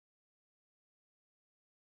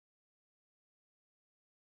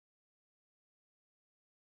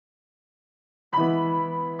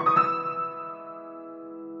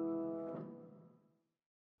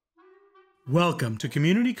Welcome to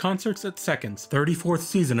Community Concerts at Second's 34th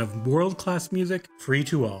season of world-class music free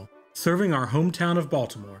to all. Serving our hometown of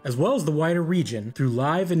Baltimore, as well as the wider region, through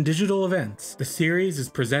live and digital events, the series is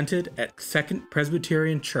presented at Second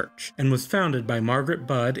Presbyterian Church and was founded by Margaret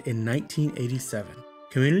Budd in 1987.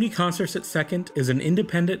 Community Concerts at Second is an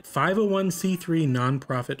independent 501c3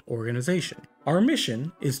 nonprofit organization. Our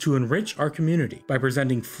mission is to enrich our community by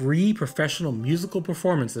presenting free professional musical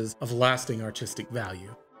performances of lasting artistic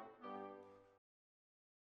value.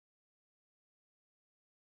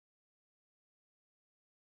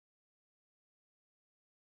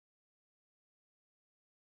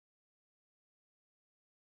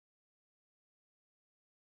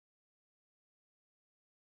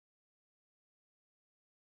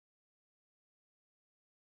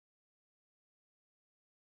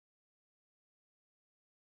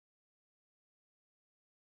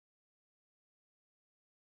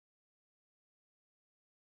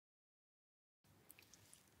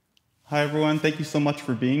 Hi, everyone. Thank you so much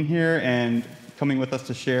for being here and coming with us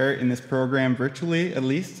to share in this program virtually, at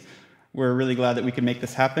least. We're really glad that we could make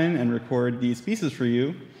this happen and record these pieces for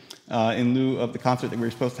you in lieu of the concert that we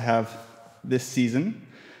were supposed to have this season.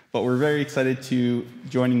 But we're very excited to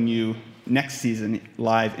joining you next season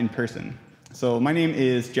live in person. So my name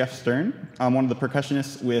is Jeff Stern. I'm one of the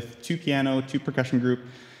percussionists with two piano, two percussion group,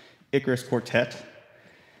 Icarus Quartet.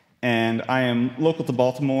 And I am local to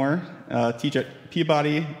Baltimore, teach at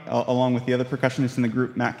Peabody, along with the other percussionists in the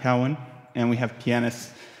group, Matt Cowan, and we have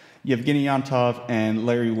pianists Yevgeny Yantov and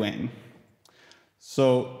Larry Wang.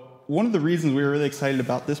 So one of the reasons we were really excited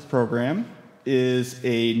about this program is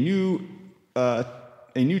a new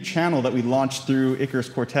channel that we launched through Icarus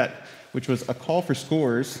Quartet, which was a call for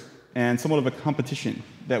scores and somewhat of a competition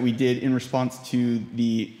that we did in response to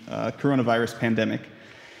the coronavirus pandemic.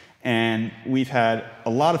 And we've had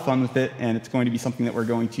a lot of fun with it, and it's going to be something that we're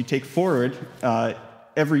going to take forward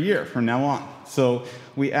every year from now on. So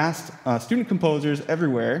we asked student composers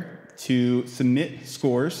everywhere to submit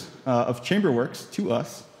scores of chamber works to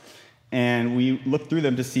us, and we looked through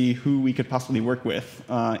them to see who we could possibly work with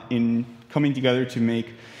in coming together to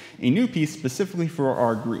make a new piece specifically for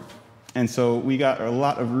our group. And so we got a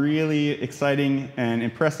lot of really exciting and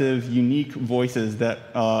impressive, unique voices that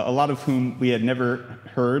a lot of whom we had never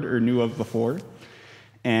heard or knew of before.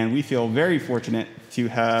 And we feel very fortunate to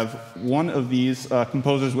have one of these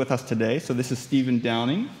composers with us today. So this is Stephen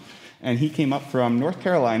Downing, and he came up from North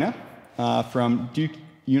Carolina, from Duke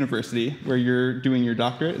University, where you're doing your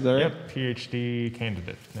doctorate, is that right? Yep, PhD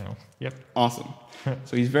candidate now. Yep. Awesome.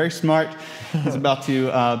 So he's very smart. He's about to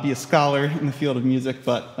be a scholar in the field of music.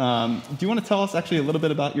 But do you want to tell us actually a little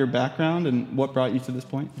bit about your background and what brought you to this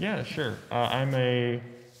point? Yeah, sure. I'm a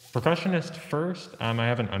percussionist first. I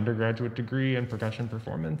have an undergraduate degree in percussion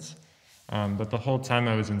performance. But the whole time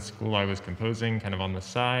I was in school, I was composing kind of on the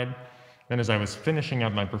side. Then as I was finishing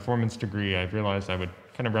up my performance degree, I realized I would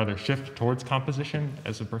kind of rather shift towards composition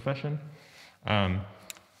as a profession.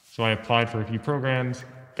 So I applied for a few programs,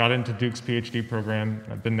 got into Duke's PhD program.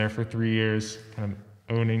 I've been there for 3 years, kind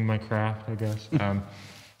of owning my craft, I guess.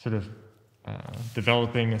 Sort of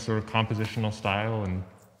developing a sort of compositional style, and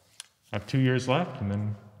I have 2 years left, and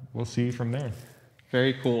then we'll see from there.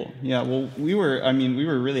 Very cool. Yeah, well, we were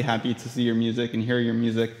really happy to see your music and hear your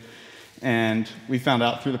music. And we found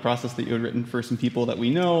out through the process that you had written for some people that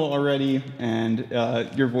we know already, and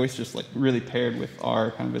your voice just like really paired with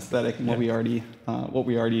our kind of aesthetic and what we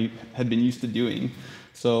already had been used to doing.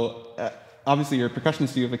 So obviously you're a percussionist,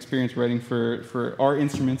 so you have experience writing for our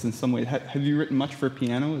instruments in some way. Have you written much for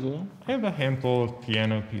piano as well? I have a handful of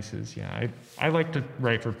piano pieces, yeah. I like to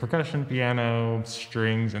write for percussion, piano,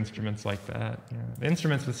 strings, instruments like that. Yeah.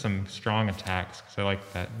 Instruments with some strong attacks, because I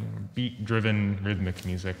like that beat-driven rhythmic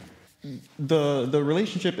music. The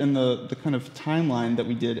relationship and the kind of timeline that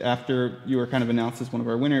we did after you were kind of announced as one of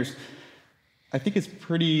our winners, I think is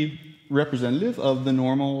pretty representative of the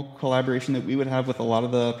normal collaboration that we would have with a lot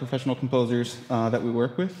of the professional composers that we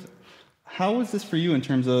work with. How was this for you in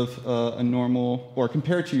terms of a normal, or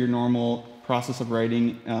compared to your normal process of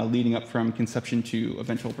writing leading up from conception to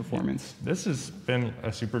eventual performance? This has been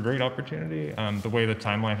a super great opportunity, the way the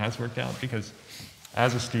timeline has worked out, because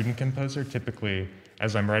as a student composer, typically,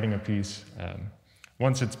 as I'm writing a piece,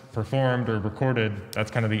 once it's performed or recorded, that's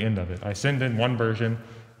kind of the end of it. I send in one version,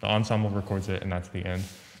 the ensemble records it, and that's the end.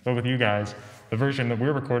 But with you guys, the version that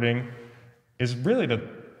we're recording is really the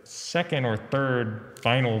second or third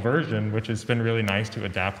final version, which has been really nice to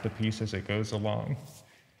adapt the piece as it goes along.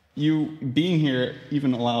 You being here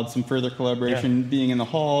even allowed some further collaboration, being in the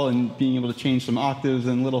hall and being able to change some octaves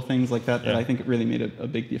and little things like that, that I think it really made a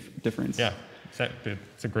big difference. Yeah.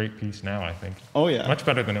 It's a great piece now, I think. Oh, yeah. Much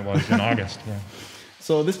better than it was in August. Yeah.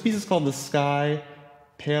 So this piece is called The Sky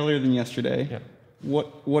Paler Than Yesterday. Yeah.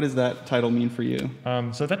 What does that title mean for you?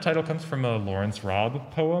 So that title comes from a Lawrence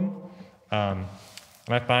Robb poem. And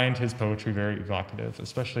I find his poetry very evocative,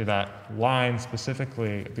 especially that line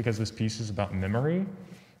specifically because this piece is about memory.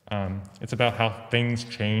 It's about how things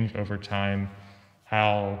change over time,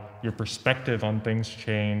 how your perspective on things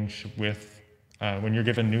change with when you're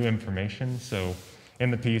given new information. So in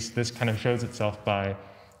the piece, this kind of shows itself by,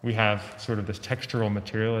 we have sort of this textural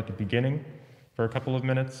material at the beginning for a couple of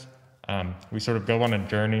minutes. We sort of go on a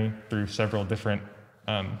journey through several different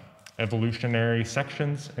evolutionary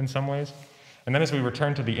sections in some ways. And then as we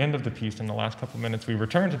return to the end of the piece in the last couple of minutes, we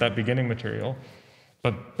return to that beginning material,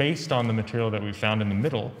 but based on the material that we found in the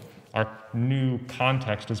middle, our new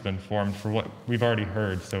context has been formed for what we've already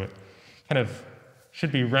heard. So it kind of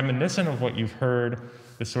should be reminiscent of what you've heard,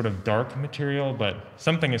 this sort of dark material, but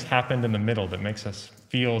something has happened in the middle that makes us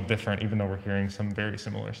feel different, even though we're hearing some very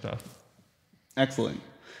similar stuff. Excellent.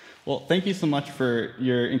 Well, thank you so much for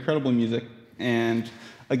your incredible music. And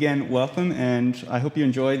again, welcome, and I hope you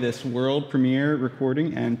enjoy this world premiere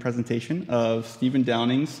recording and presentation of Stephen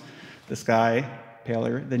Downing's The Sky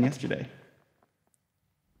Paler Than Yesterday.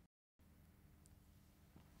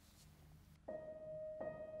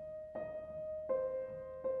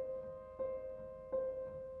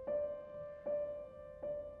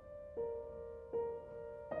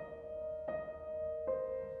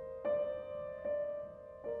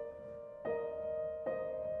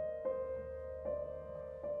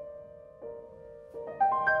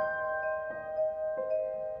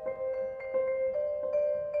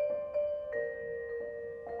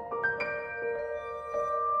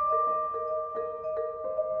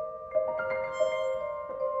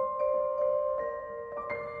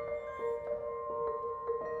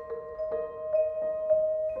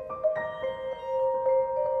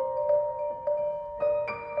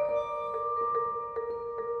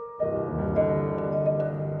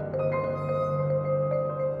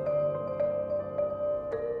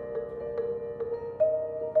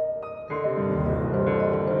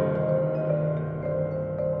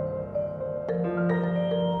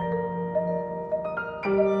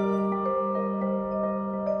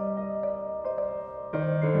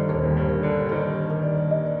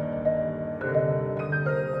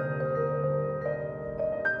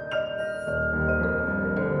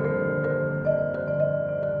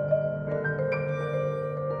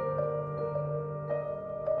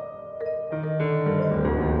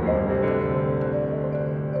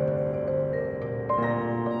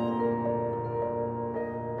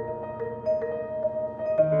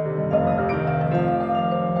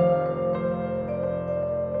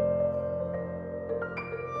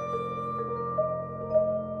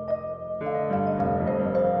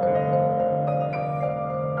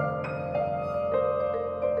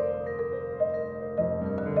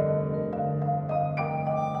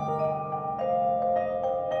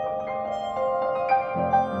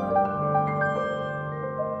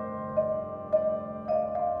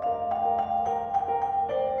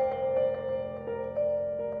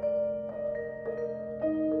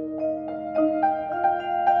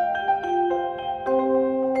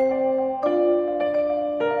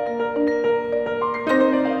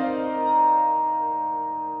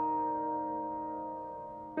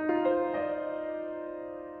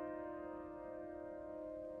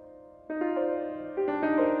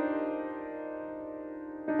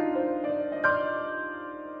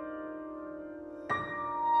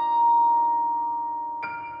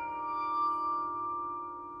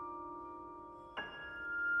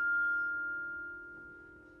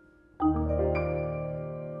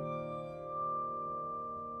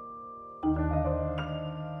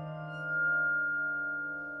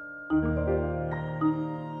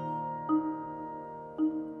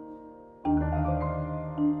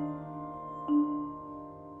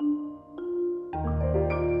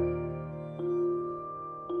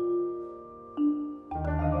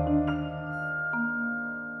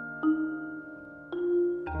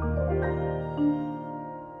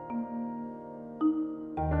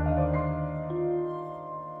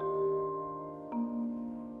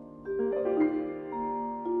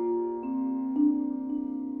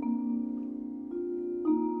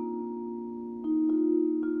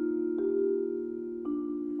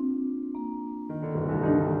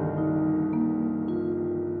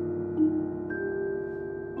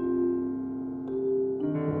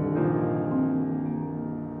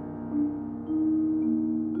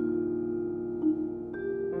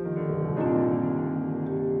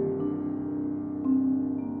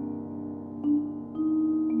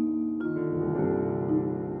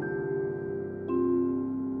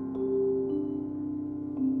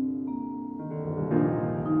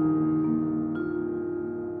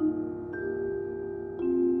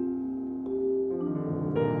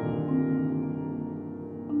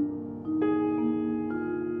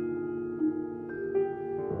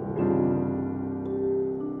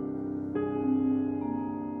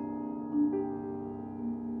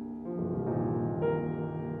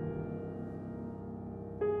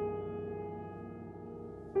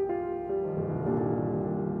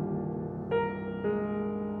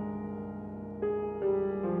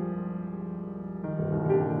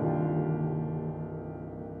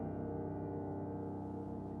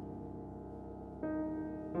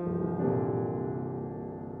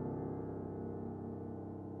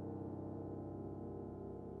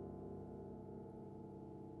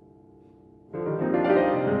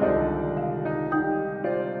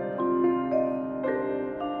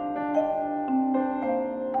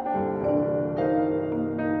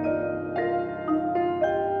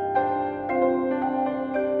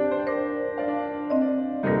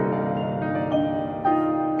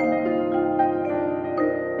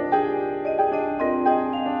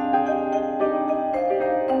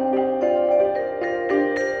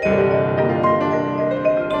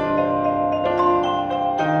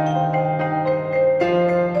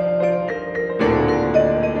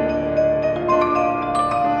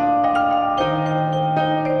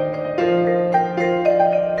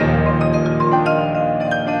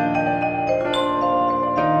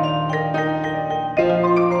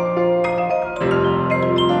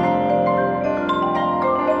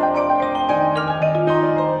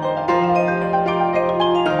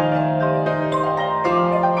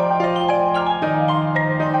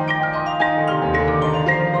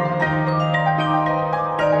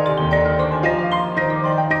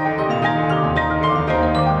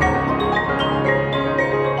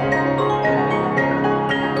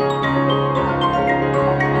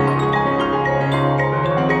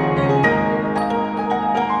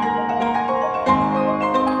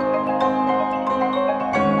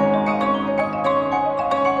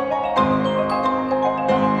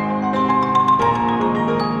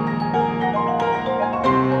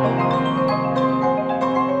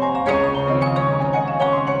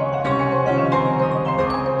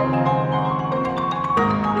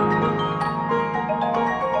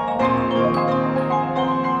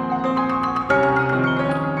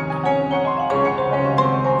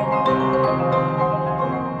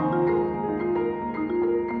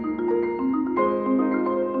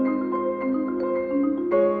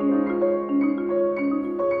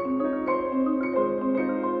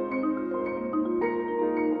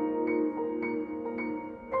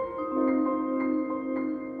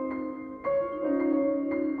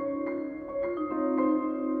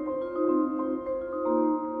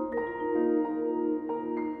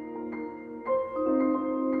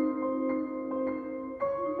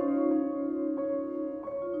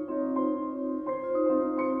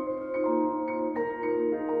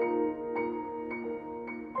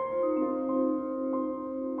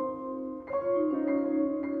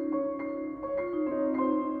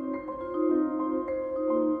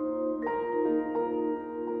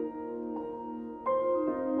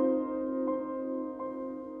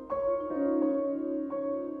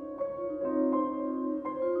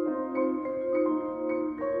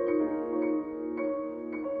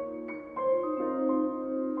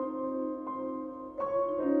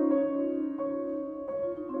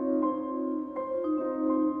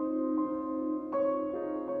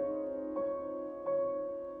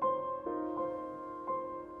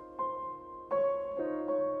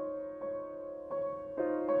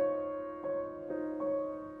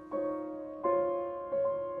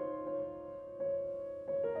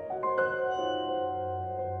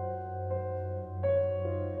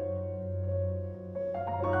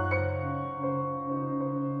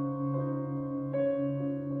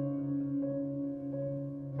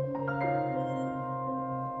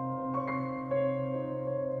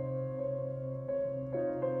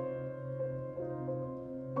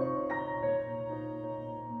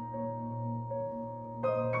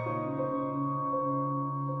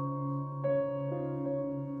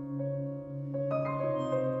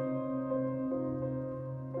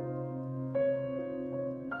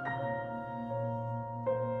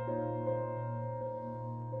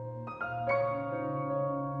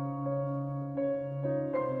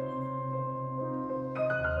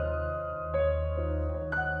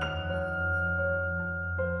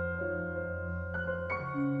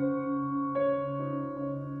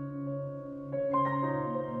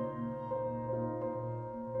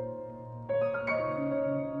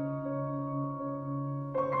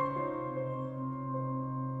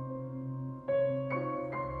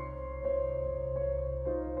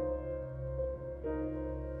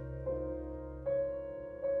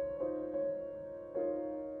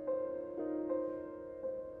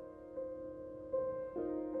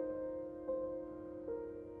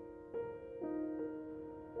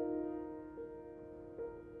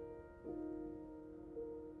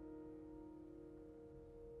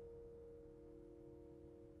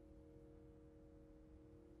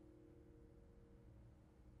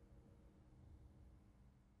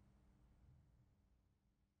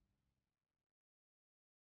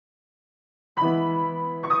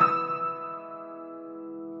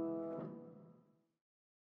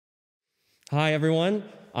 Hi, everyone.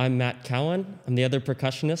 I'm Matt Cowan. I'm the other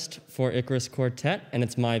percussionist for Icarus Quartet, and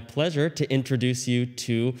it's my pleasure to introduce you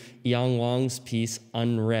to Yiyang Wang's piece,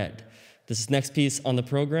 Unread. This next piece on the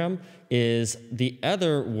program is the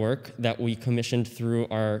other work that we commissioned through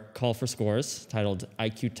our call for scores titled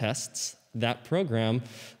IQ Tests. That program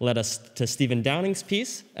led us to Stephen Downing's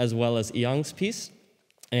piece as well as Yiyang's piece,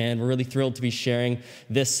 and we're really thrilled to be sharing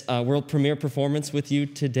this world premiere performance with you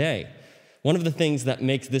today. One of the things that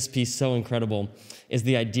makes this piece so incredible is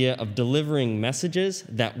the idea of delivering messages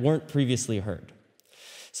that weren't previously heard.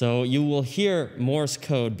 So you will hear Morse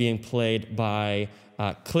code being played by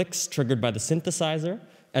clicks triggered by the synthesizer,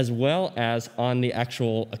 as well as on the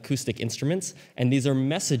actual acoustic instruments, and these are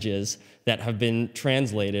messages that have been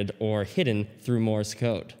translated or hidden through Morse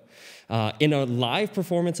code. In a live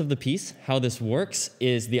performance of the piece, how this works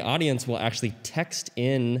is the audience will actually text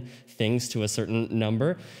in things to a certain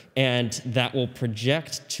number, and that will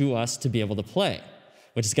project to us to be able to play,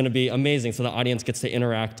 which is going to be amazing, so the audience gets to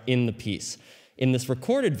interact in the piece. In this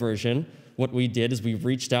recorded version, what we did is we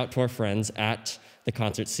reached out to our friends at the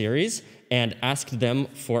concert series and asked them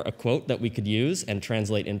for a quote that we could use and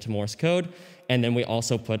translate into Morse code, and then we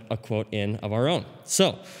also put a quote in of our own.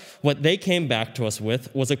 So what they came back to us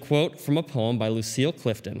with was a quote from a poem by Lucille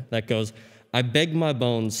Clifton that goes, "I beg my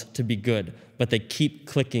bones to be good, but they keep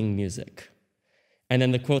clicking music." And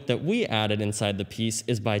then the quote that we added inside the piece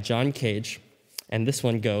is by John Cage, and this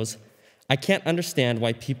one goes, "I can't understand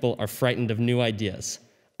why people are frightened of new ideas.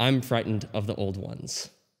 I'm frightened of the old ones."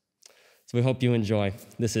 So we hope you enjoy.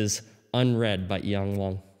 This is Unread by Yiyang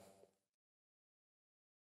Wang.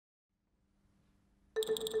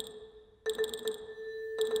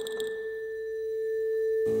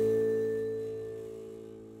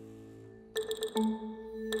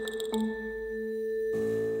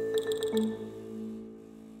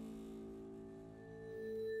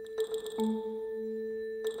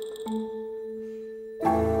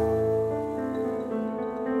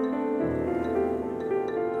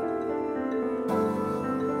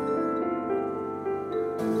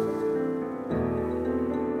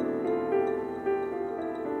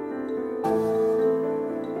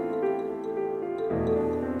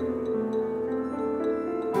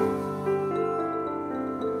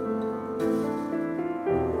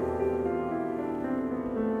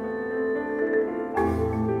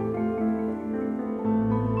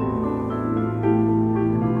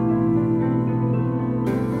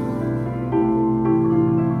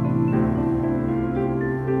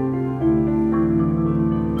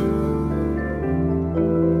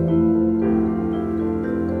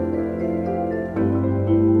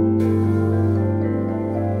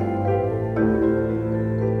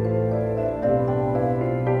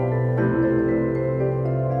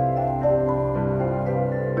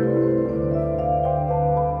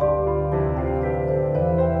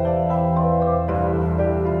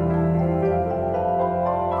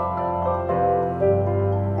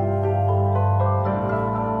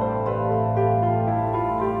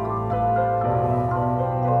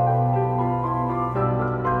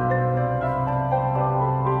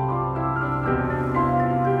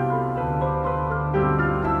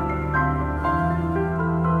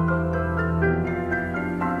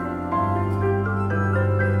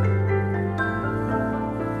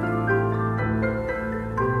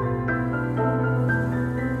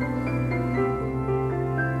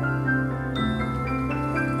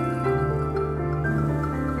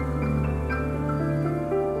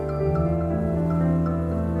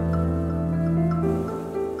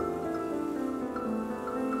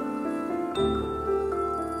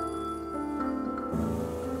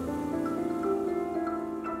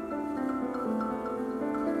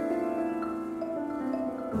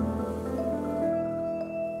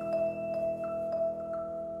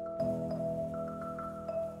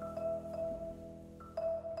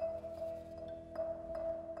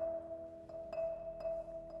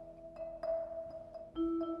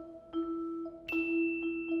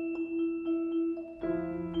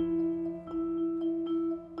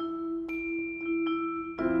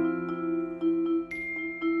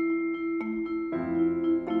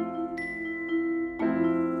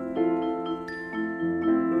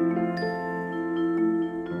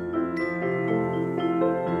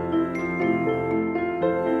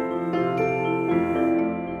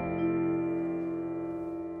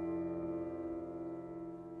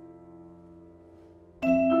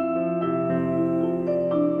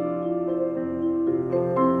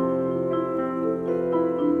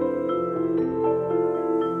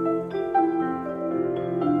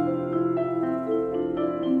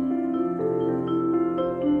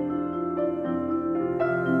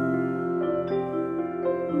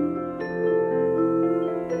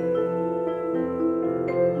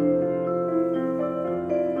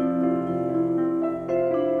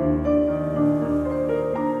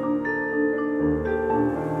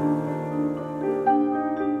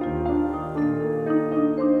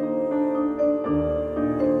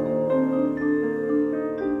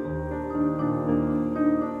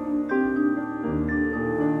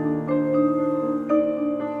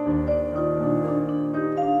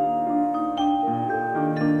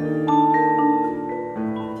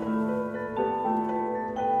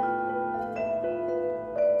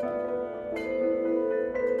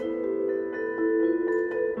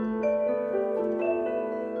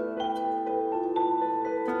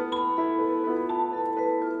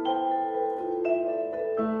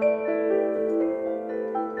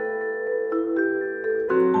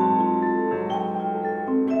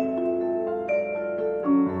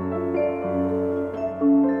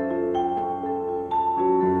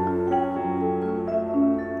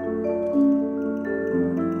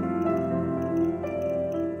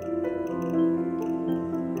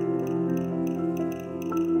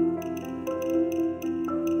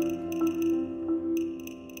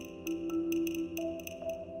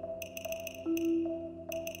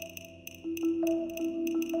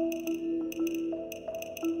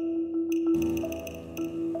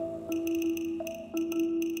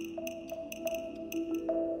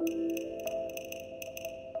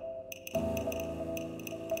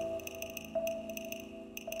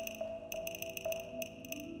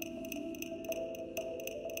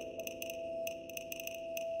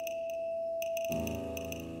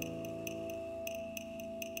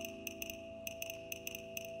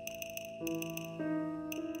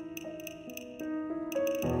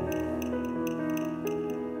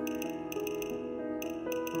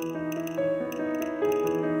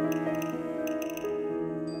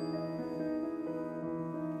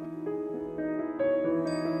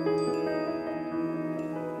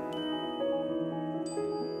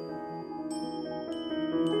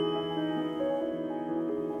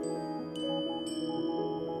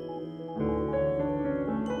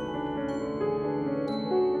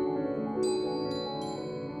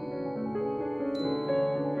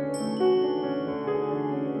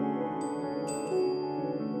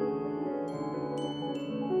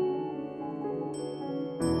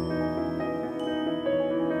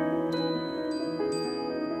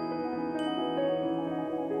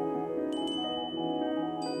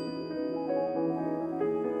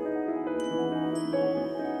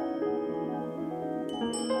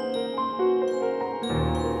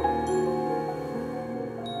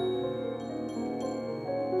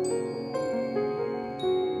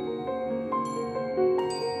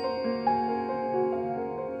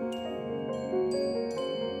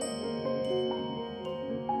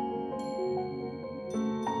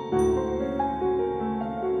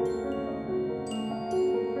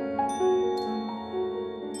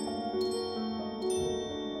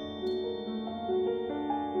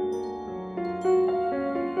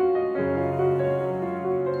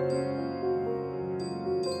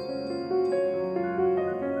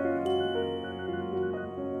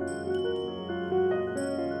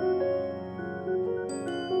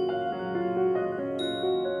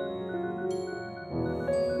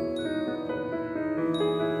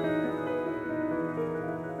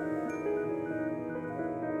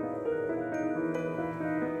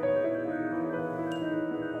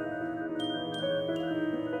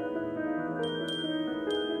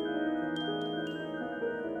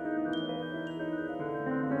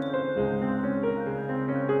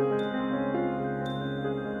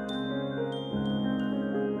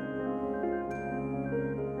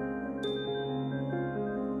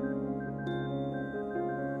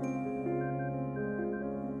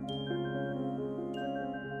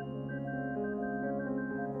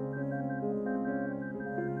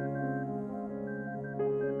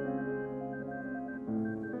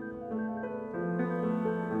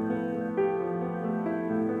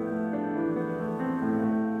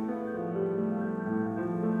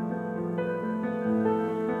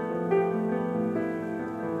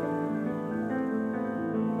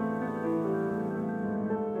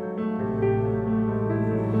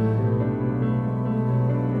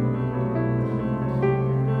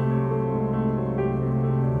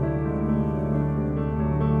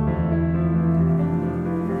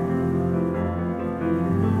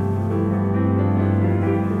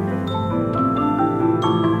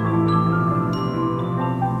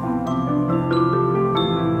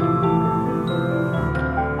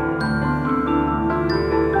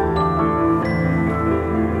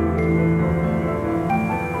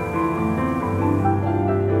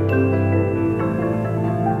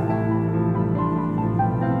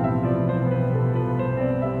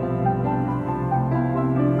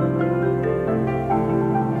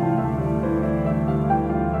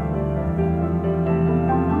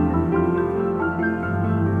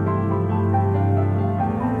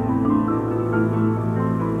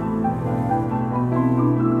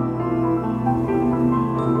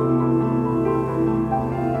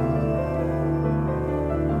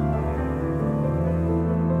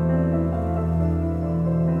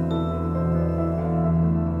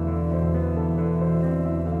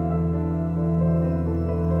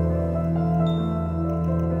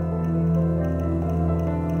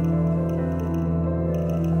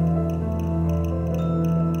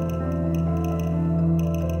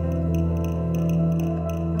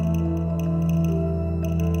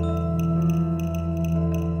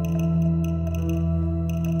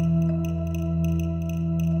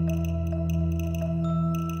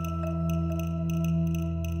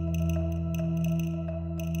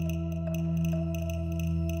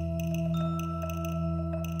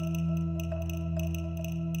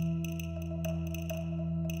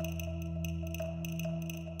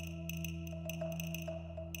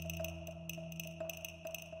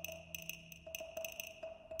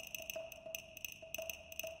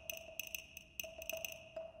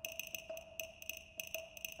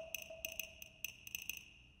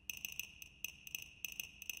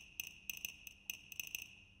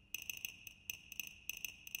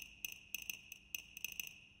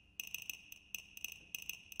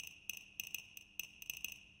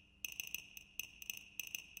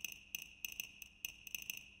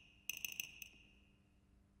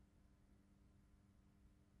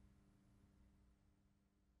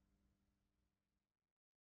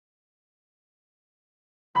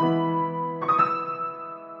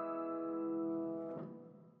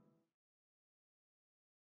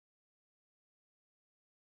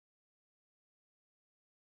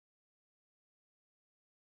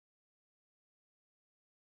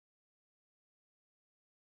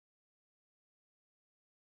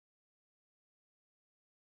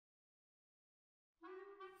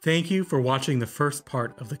 Thank you for watching the first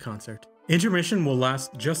part of the concert. Intermission will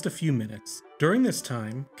last just a few minutes. During this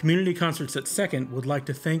time, Community Concerts at Second would like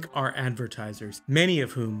to thank our advertisers, many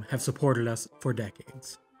of whom have supported us for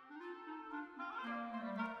decades.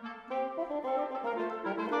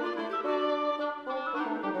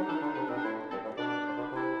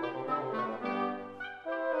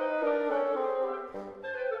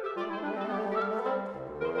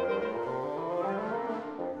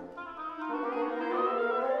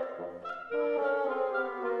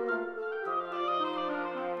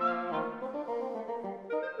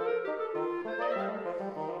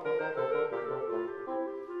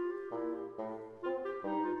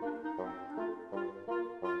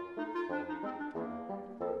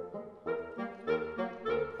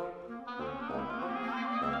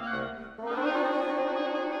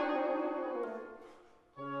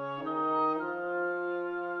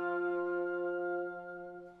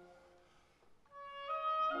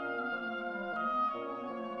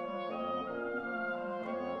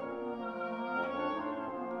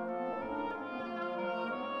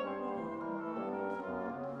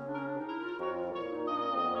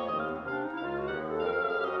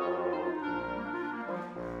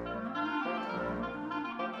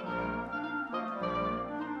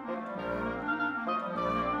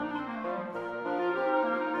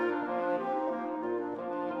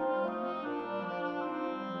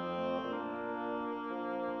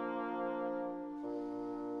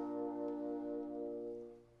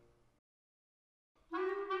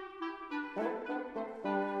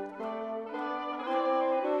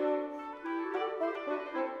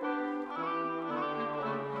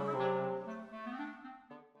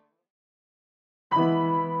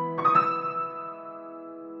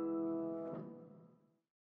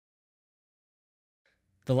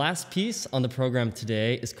 The last piece on the program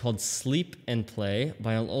today is called Sleep and Play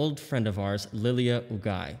by an old friend of ours, Liliya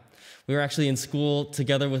Ugay. We were actually in school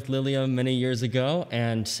together with Liliya many years ago,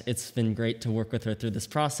 and it's been great to work with her through this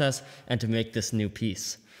process and to make this new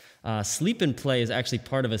piece. Sleep and Play is actually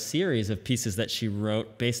part of a series of pieces that she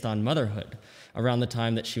wrote based on motherhood around the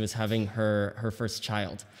time that she was having her first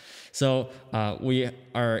child. So we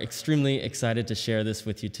are extremely excited to share this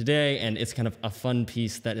with you today, and it's kind of a fun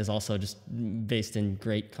piece that is also just based in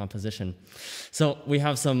great composition. So we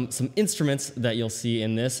have some instruments that you'll see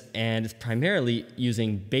in this, and it's primarily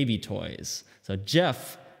using baby toys. So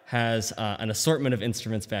Jeff has an assortment of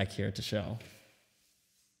instruments back here to show.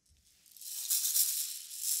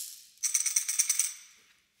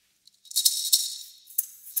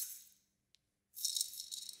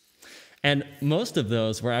 And most of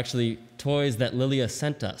those were actually toys that Liliya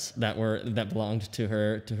sent us that belonged to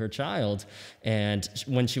her child. And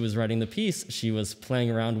when she was writing the piece, she was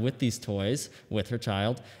playing around with these toys with her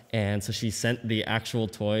child. And so she sent the actual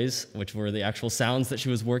toys, which were the actual sounds that she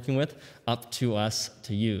was working with, up to us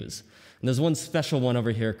to use. And there's one special one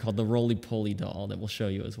over here called the roly-poly doll that we'll show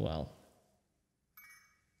you as well.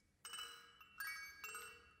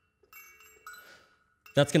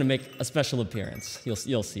 That's going to make a special appearance.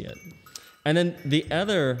 You'll see it. And then the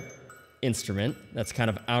other instrument that's kind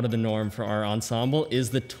of out of the norm for our ensemble is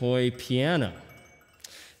the toy piano.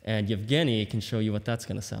 And Yevgeny can show you what that's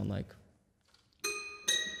going to sound like.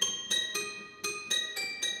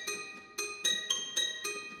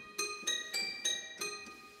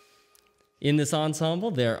 In this ensemble,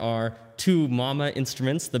 there are two mama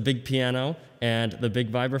instruments, the big piano and the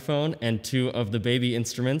big vibraphone, and two of the baby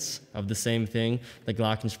instruments of the same thing, the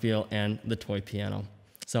glockenspiel and the toy piano.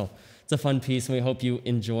 So it's a fun piece, and we hope you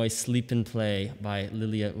enjoy Sleep and Play by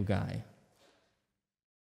Liliya Ugay.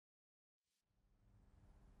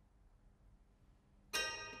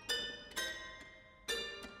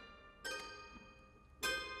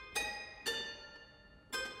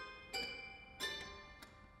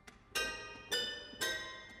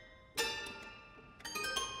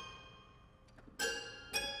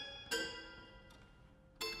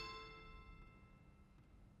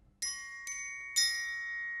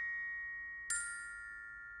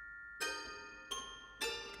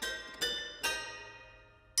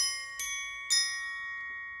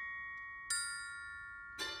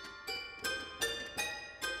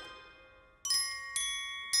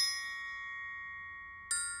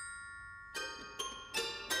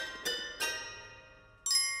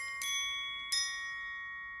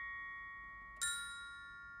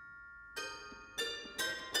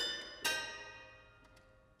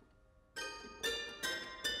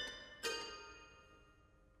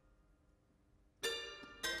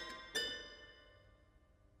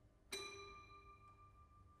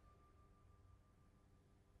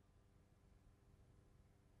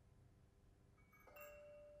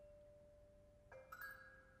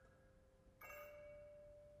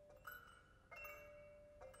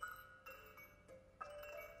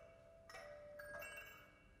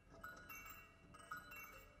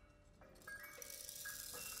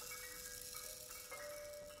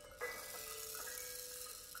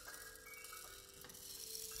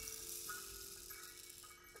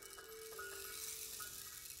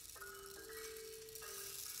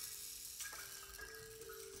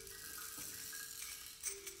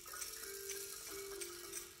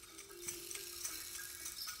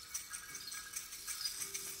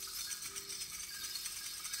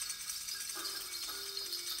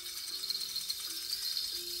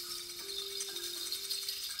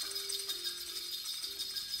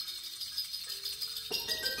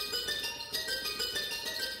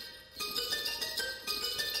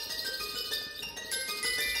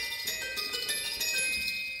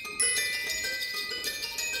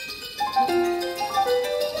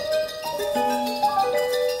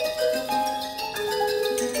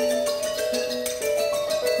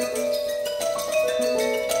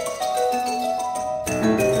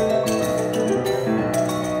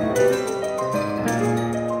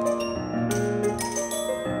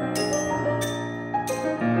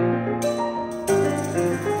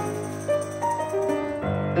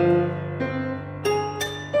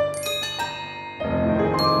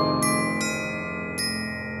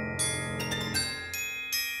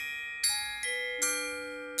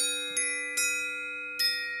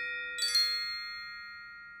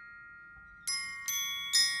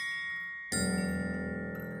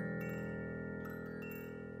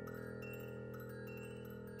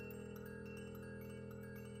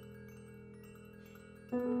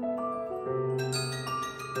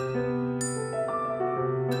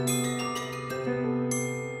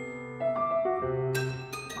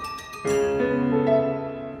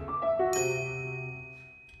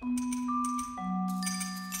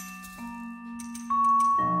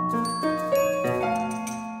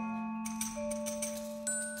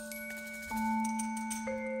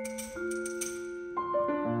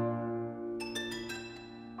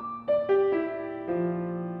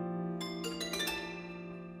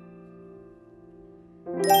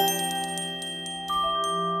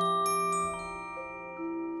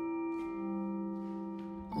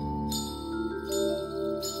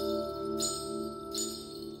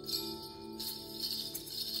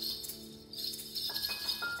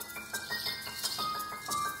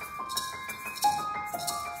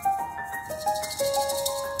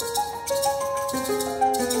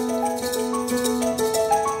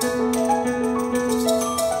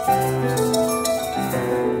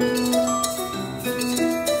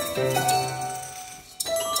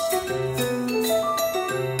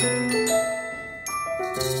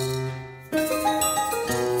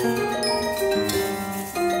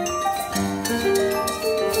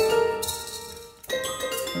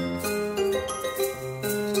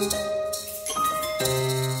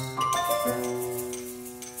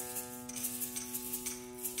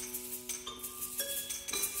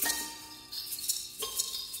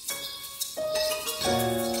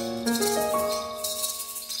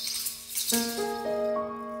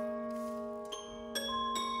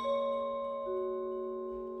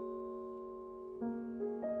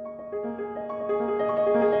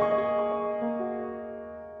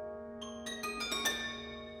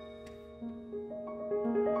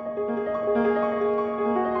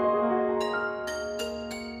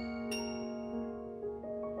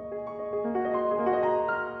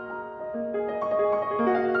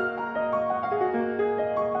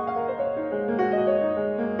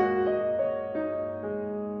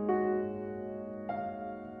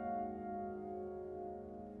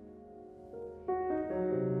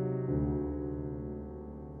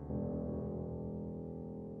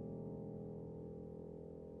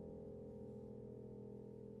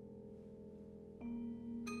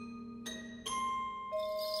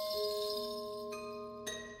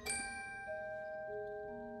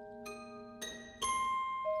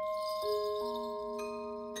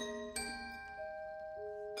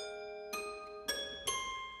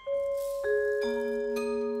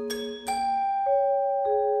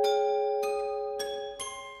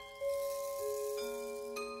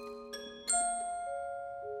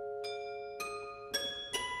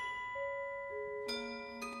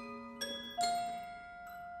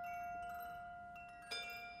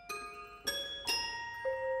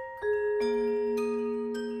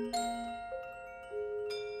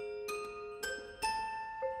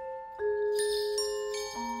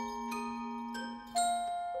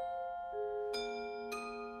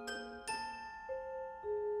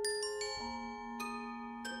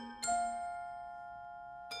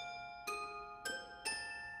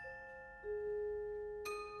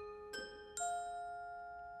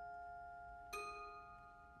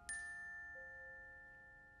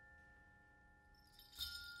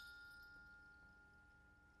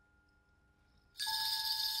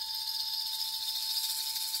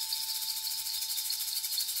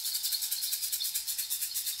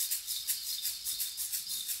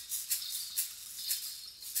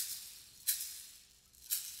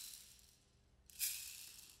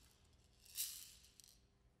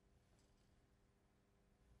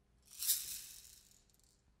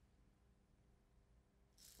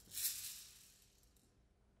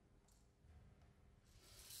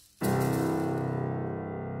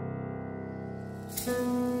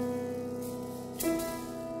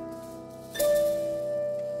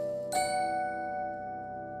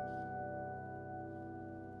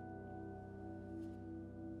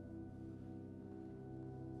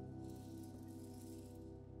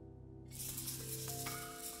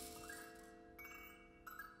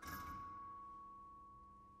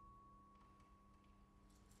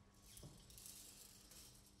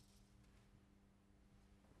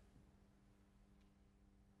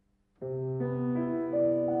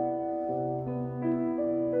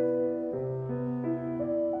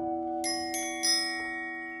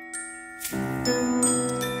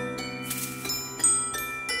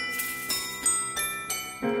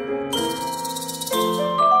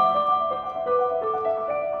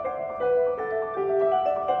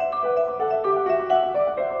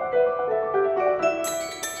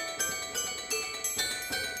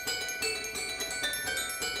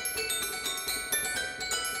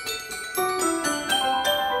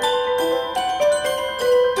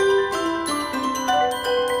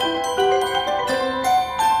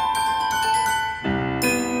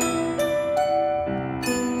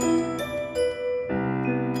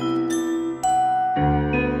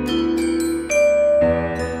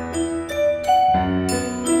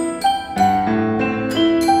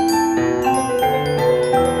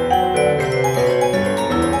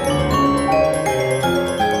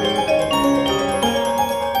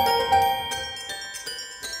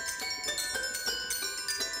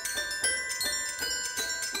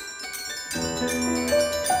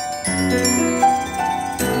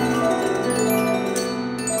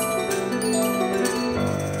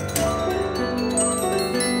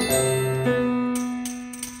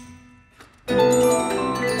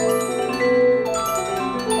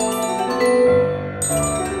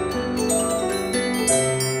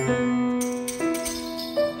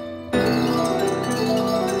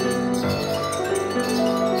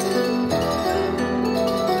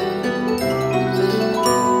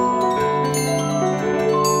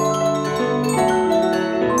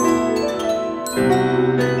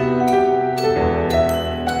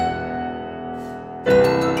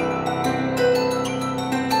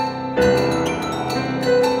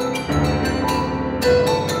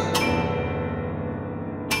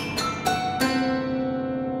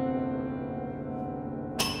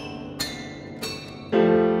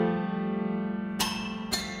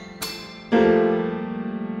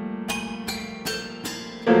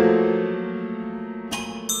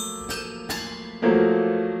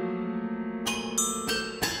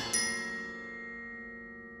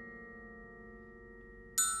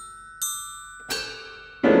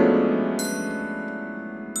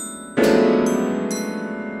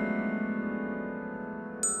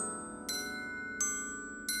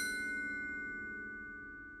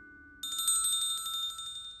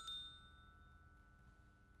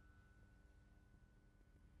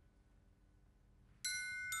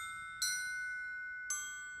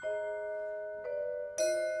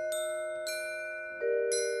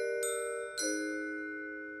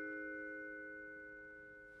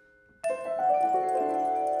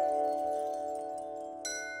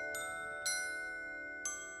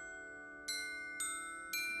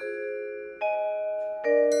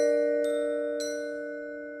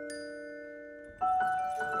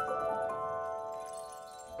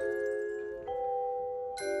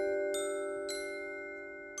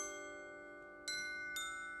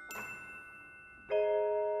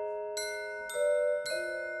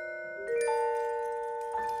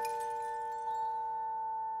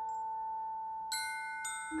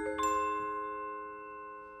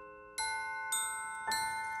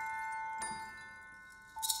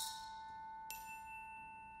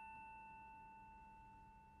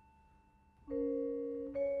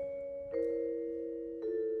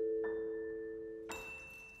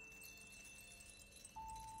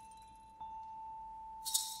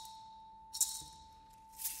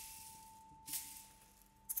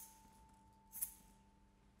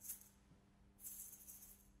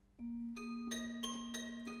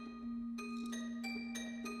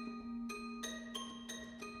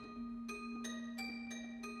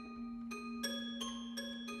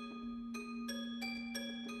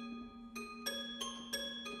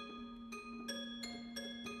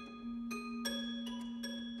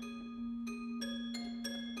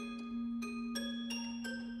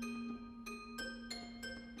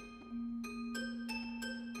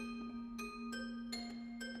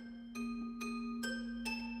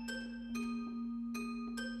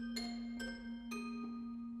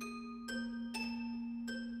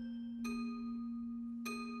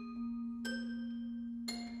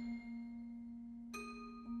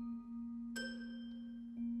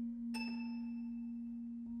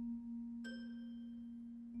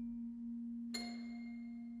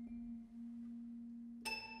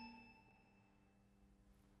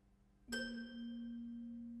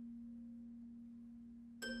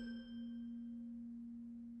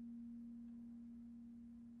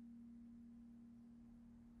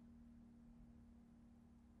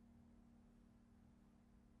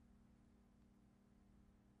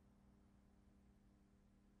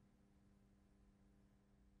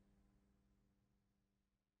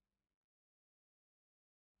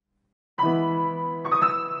 you.